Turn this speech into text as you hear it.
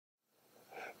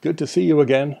Good to see you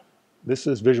again. This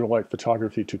is Visual Light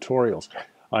Photography Tutorials.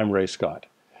 I'm Ray Scott.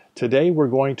 Today we're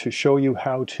going to show you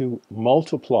how to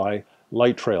multiply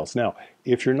light trails. Now,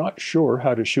 if you're not sure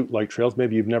how to shoot light trails,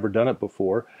 maybe you've never done it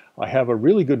before, I have a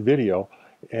really good video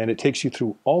and it takes you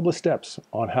through all the steps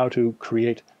on how to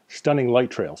create stunning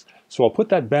light trails. So I'll put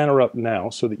that banner up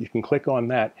now so that you can click on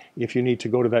that if you need to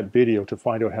go to that video to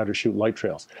find out how to shoot light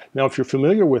trails. Now, if you're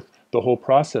familiar with the whole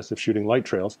process of shooting light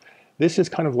trails, this is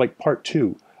kind of like part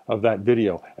 2 of that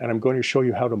video, and I'm going to show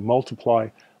you how to multiply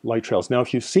light trails. Now,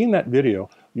 if you've seen that video,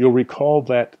 you'll recall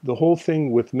that the whole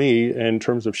thing with me in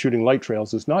terms of shooting light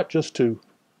trails is not just to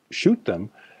shoot them,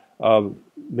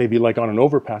 maybe like on an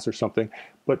overpass or something,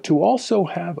 but to also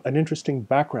have an interesting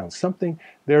background, something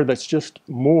there that's just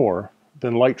more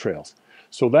than light trails.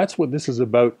 So that's what this is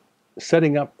about,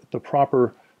 setting up the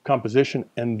proper composition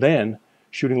and then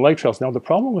shooting light trails. Now, the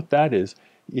problem with that is,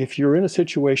 if you're in a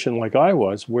situation like I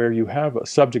was, where you have a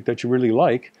subject that you really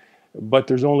like, but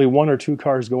there's only 1 or 2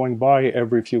 cars going by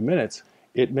every few minutes,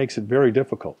 it makes it very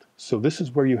difficult. So this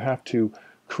is where you have to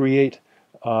create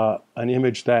an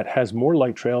image that has more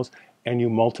light trails and you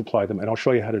multiply them, and I'll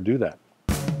show you how to do that.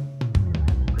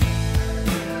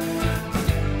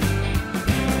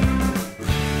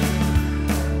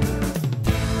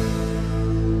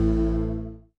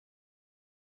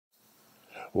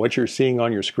 What you're seeing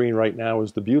on your screen right now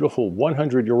is the beautiful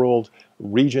 100-year-old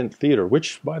Regent Theater,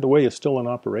 which, by the way, is still in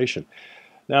operation.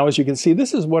 Now, as you can see,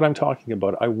 this is what I'm talking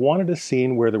about. I wanted a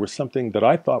scene where there was something that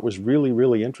I thought was really,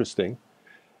 really interesting,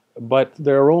 but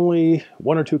there are only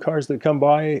 1 or 2 cars that come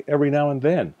by every now and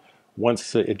then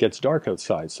once it gets dark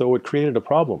outside. So it created a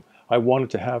problem. I wanted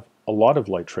to have a lot of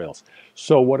light trails.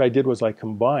 So what I did was I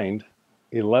combined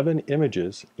 11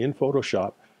 images in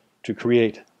Photoshop to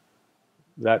create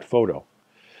that photo.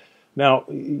 Now,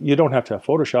 you don't have to have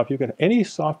Photoshop. You can, any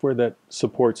software that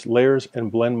supports layers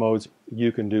and blend modes,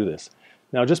 you can do this.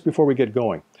 Now, just before we get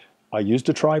going, I used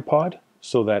a tripod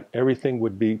so that everything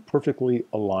would be perfectly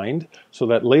aligned, so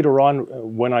that later on,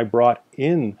 when I brought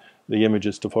in the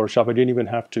images to Photoshop, I didn't even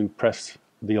have to press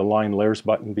the Align Layers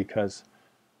button because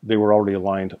they were already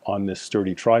aligned on this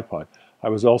sturdy tripod. I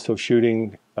was also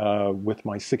shooting with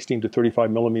my 16 to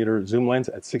 35 millimeter zoom lens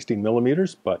at 16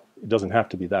 millimeters, but it doesn't have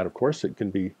to be that, of course. It can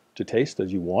be to taste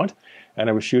as you want. And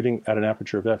I was shooting at an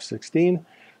aperture of f/16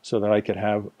 so that I could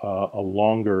have a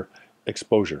longer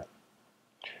exposure.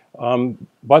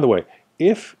 By the way,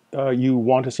 if you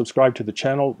want to subscribe to the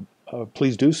channel,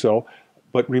 please do so.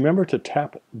 But remember to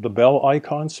tap the bell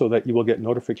icon so that you will get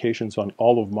notifications on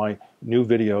all of my new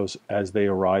videos as they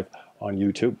arrive on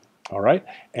YouTube. All right,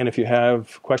 and if you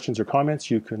have questions or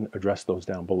comments, you can address those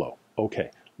down below.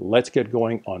 Okay, let's get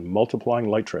going on multiplying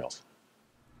light trails.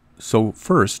 So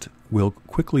first, we'll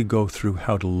quickly go through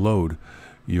how to load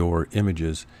your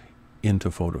images into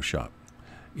Photoshop.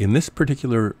 In this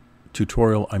particular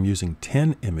tutorial, I'm using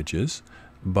 10 images,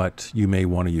 but you may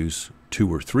want to use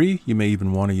 2 or 3. You may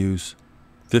even want to use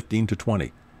 15 to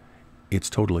 20. It's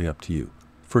totally up to you.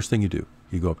 First thing you do,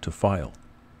 you go up to File,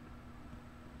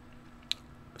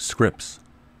 Scripts,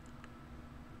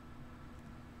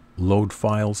 Load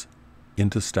Files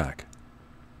into Stack.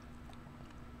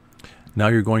 Now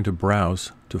you're going to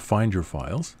browse to find your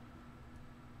files.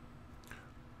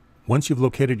 Once you've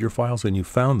located your files and you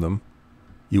found them,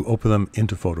 you open them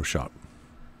into Photoshop.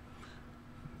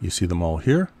 You see them all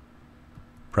here.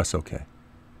 Press OK.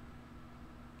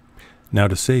 Now,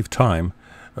 to save time,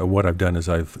 what I've done is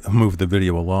I've moved the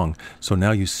video along. So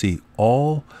now you see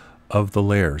all of the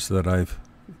layers that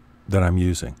I'm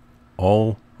using.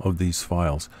 All of these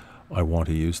files, I want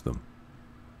to use them.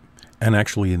 And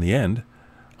actually, in the end,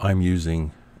 I'm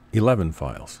using 11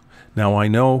 files. Now, I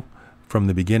know from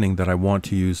the beginning that I want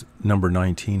to use number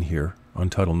 19 here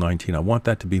on title 19. I want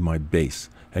that to be my base,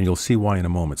 and you'll see why in a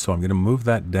moment. So I'm going to move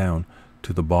that down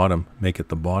to the bottom, make it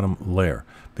the bottom layer,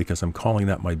 because I'm calling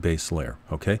that my base layer,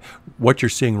 okay? What you're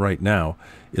seeing right now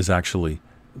is actually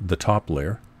the top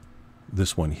layer,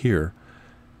 this one here,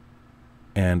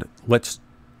 and let's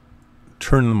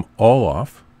turn them all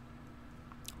off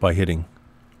by hitting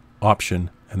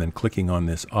Option and then clicking on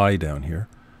this eye down here.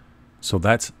 So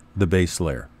that's the base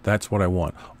layer. That's what I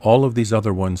want. All of these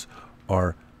other ones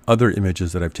are other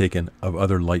images that I've taken of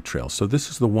other light trails. So this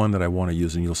is the one that I want to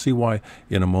use, and you'll see why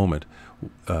in a moment,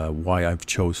 why I've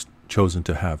chosen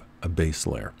to have a base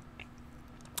layer.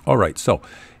 All right, so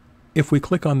if we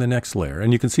click on the next layer,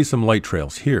 and you can see some light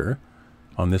trails here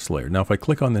on this layer. Now, if I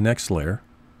click on the next layer,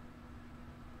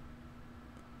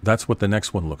 that's what the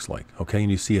next one looks like, okay? And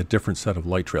you see a different set of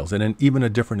light trails and even a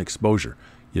different exposure.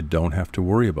 You don't have to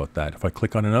worry about that. If I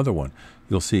click on another one,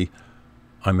 you'll see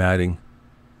I'm adding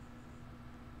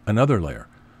another layer.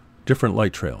 different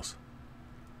light trails,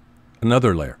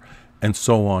 another layer, and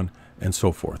so on and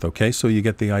so forth. Okay, so you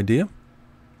get the idea?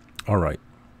 All right.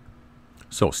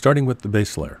 So starting with the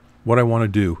base layer, what I want to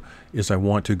do is I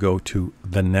want to go to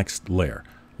the next layer,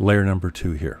 layer number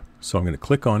 2 here. So I'm going to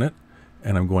click on it,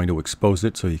 and I'm going to expose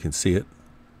it so you can see it.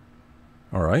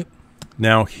 All right.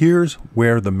 Now here's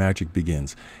where the magic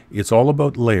begins. It's all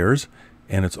about layers,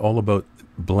 and it's all about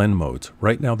blend modes.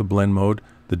 Right now the blend mode,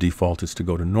 the default is to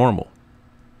go to normal.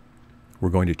 We're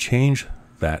going to change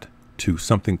that to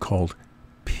something called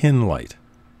pin light,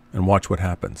 and watch what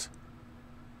happens.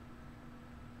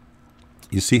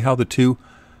 You see how the two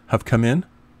have come in?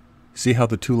 See how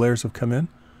the two layers have come in?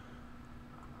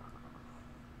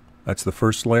 That's the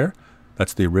first layer.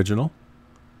 That's the original.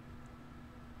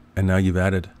 And now you've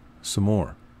added some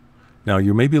more. Now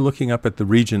you may be looking up at the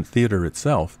Regent Theater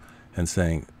itself and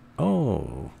saying,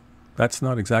 oh, that's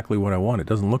not exactly what I want. It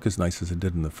doesn't look as nice as it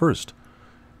did in the first.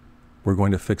 We're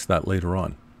going to fix that later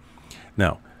on.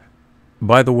 Now,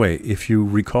 by the way, if you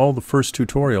recall the first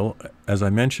tutorial, as I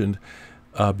mentioned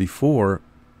before,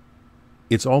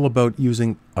 it's all about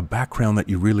using a background that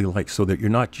you really like so that you're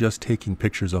not just taking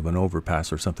pictures of an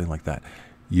overpass or something like that.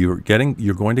 You're going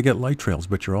to get light trails,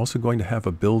 but you're also going to have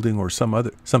a building or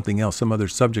something else, some other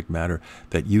subject matter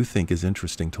that you think is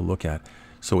interesting to look at.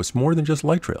 So it's more than just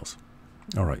light trails.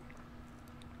 All right.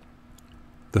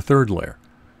 The third layer.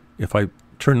 If I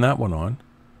turn that one on,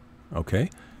 okay,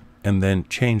 and then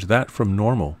change that from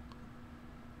normal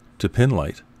to pin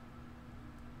light,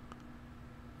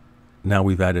 now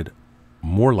we've added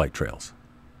more light trails.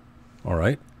 All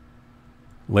right.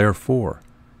 Layer 4.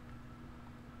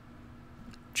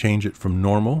 Change it from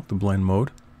normal, the blend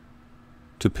mode,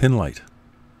 to pin light.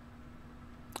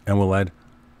 And we'll add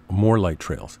more light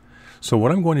trails. So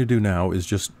what I'm going to do now is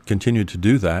just continue to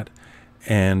do that.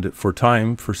 And for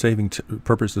saving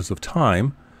purposes of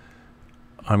time,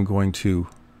 I'm going to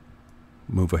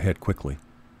move ahead quickly.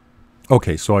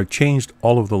 Okay, so I've changed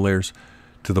all of the layers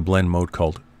to the blend mode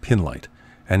called pin light.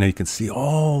 And now you can see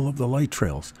all of the light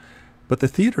trails. But the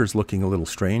theater is looking a little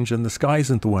strange, and the sky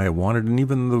isn't the way I want it, and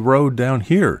even the road down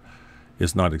here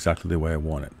is not exactly the way I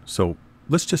want it. So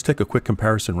let's just take a quick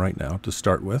comparison right now to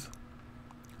start with.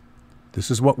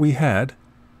 This is what we had,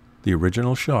 the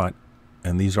original shot,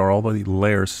 and these are all the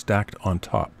layers stacked on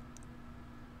top.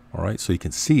 All right, so you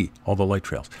can see all the light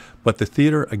trails. But the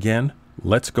theater, again,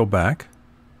 let's go back.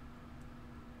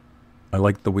 I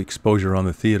like the exposure on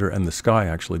the theater and the sky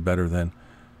actually better than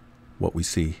what we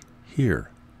see here.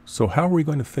 So how are we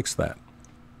going to fix that?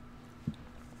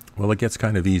 Well, it gets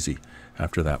kind of easy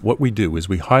after that. What we do is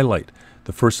we highlight.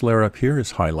 The first layer up here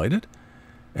is highlighted,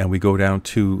 and we go down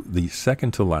to the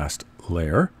second to last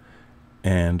layer,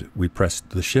 and we press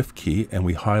the Shift key, and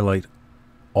we highlight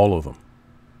all of them.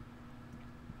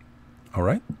 All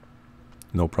right?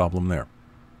 No problem there.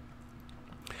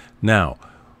 Now,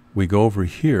 we go over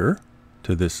here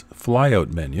to this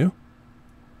flyout menu,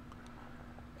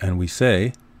 and we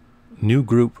say new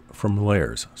group from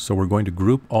layers. So we're going to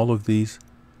group all of these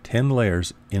 10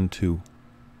 layers into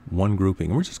one grouping.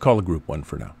 And we'll just call it group 1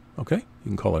 for now. Okay? You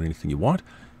can call it anything you want.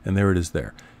 And there it is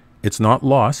there. It's not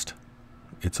lost.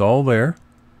 It's all there.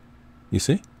 You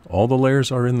see? All the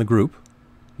layers are in the group.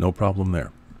 No problem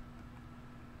there.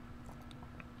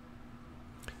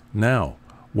 Now,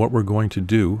 what we're going to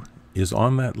do is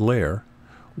on that layer,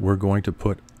 we're going to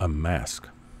put a mask.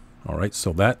 All right?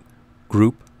 So that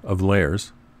group of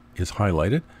layers is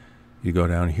highlighted. You go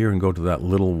down here and go to that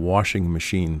little washing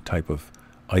machine type of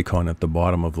icon at the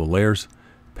bottom of the layers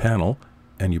panel,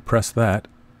 and you press that,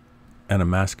 and a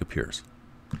mask appears.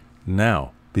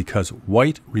 Now, because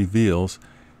white reveals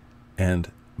and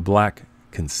black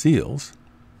conceals,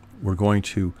 we're going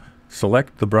to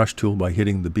select the brush tool by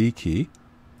hitting the B key,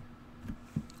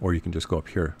 or you can just go up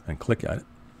here and click at it.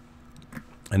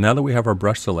 And now that we have our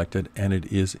brush selected and it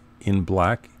is in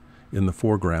black in the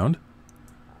foreground,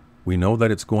 we know that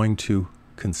it's going to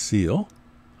conceal.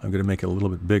 I'm going to make it a little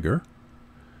bit bigger.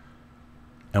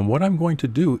 And what I'm going to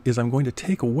do is I'm going to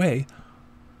take away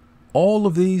all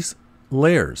of these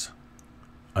layers.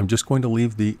 I'm just going to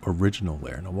leave the original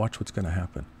layer. Now watch what's going to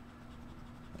happen.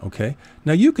 Okay.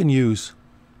 Now you can use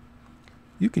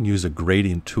a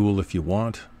gradient tool if you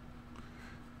want,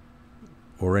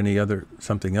 or any other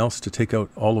something else to take out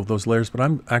all of those layers, but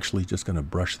I'm actually just going to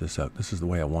brush this out. This is the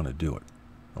way I want to do it.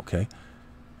 Okay.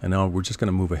 And now we're just going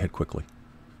to move ahead quickly.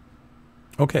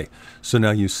 Okay, so now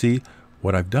you see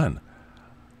what I've done.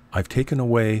 I've taken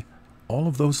away all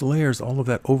of those layers, all of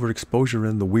that overexposure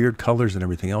and the weird colors and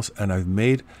everything else, and I've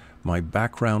made my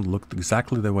background look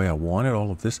exactly the way I wanted,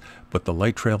 all of this, but the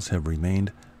light trails have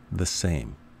remained the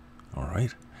same. All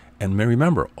right? And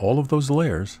remember, all of those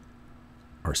layers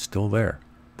are still there,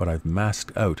 but I've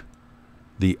masked out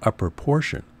the upper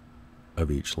portion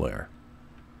of each layer.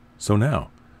 So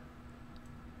now,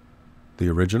 the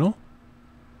original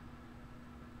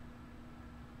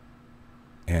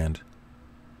and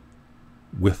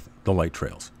with the light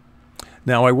trails.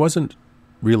 Now, I wasn't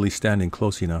really standing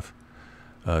close enough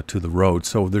to the road,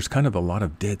 so there's kind of a lot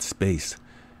of dead space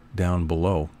down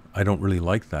below. I don't really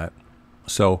like that.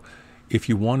 So if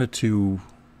you wanted to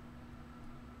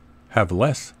have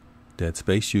less dead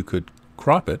space, you could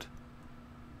crop it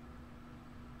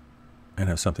and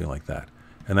have something like that.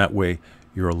 And that way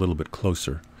you're a little bit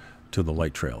closer to the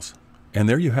light trails. And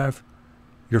there you have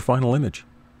your final image.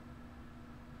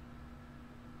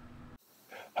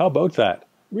 How about that?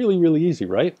 Really, really easy,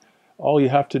 right? All you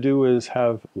have to do is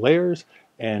have layers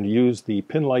and use the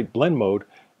pin light blend mode,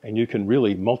 and you can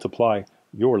really multiply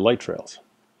your light trails.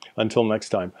 Until next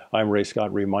time, I'm Ray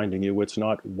Scott reminding you it's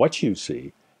not what you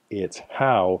see, it's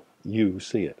how you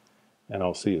see it. And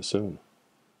I'll see you soon.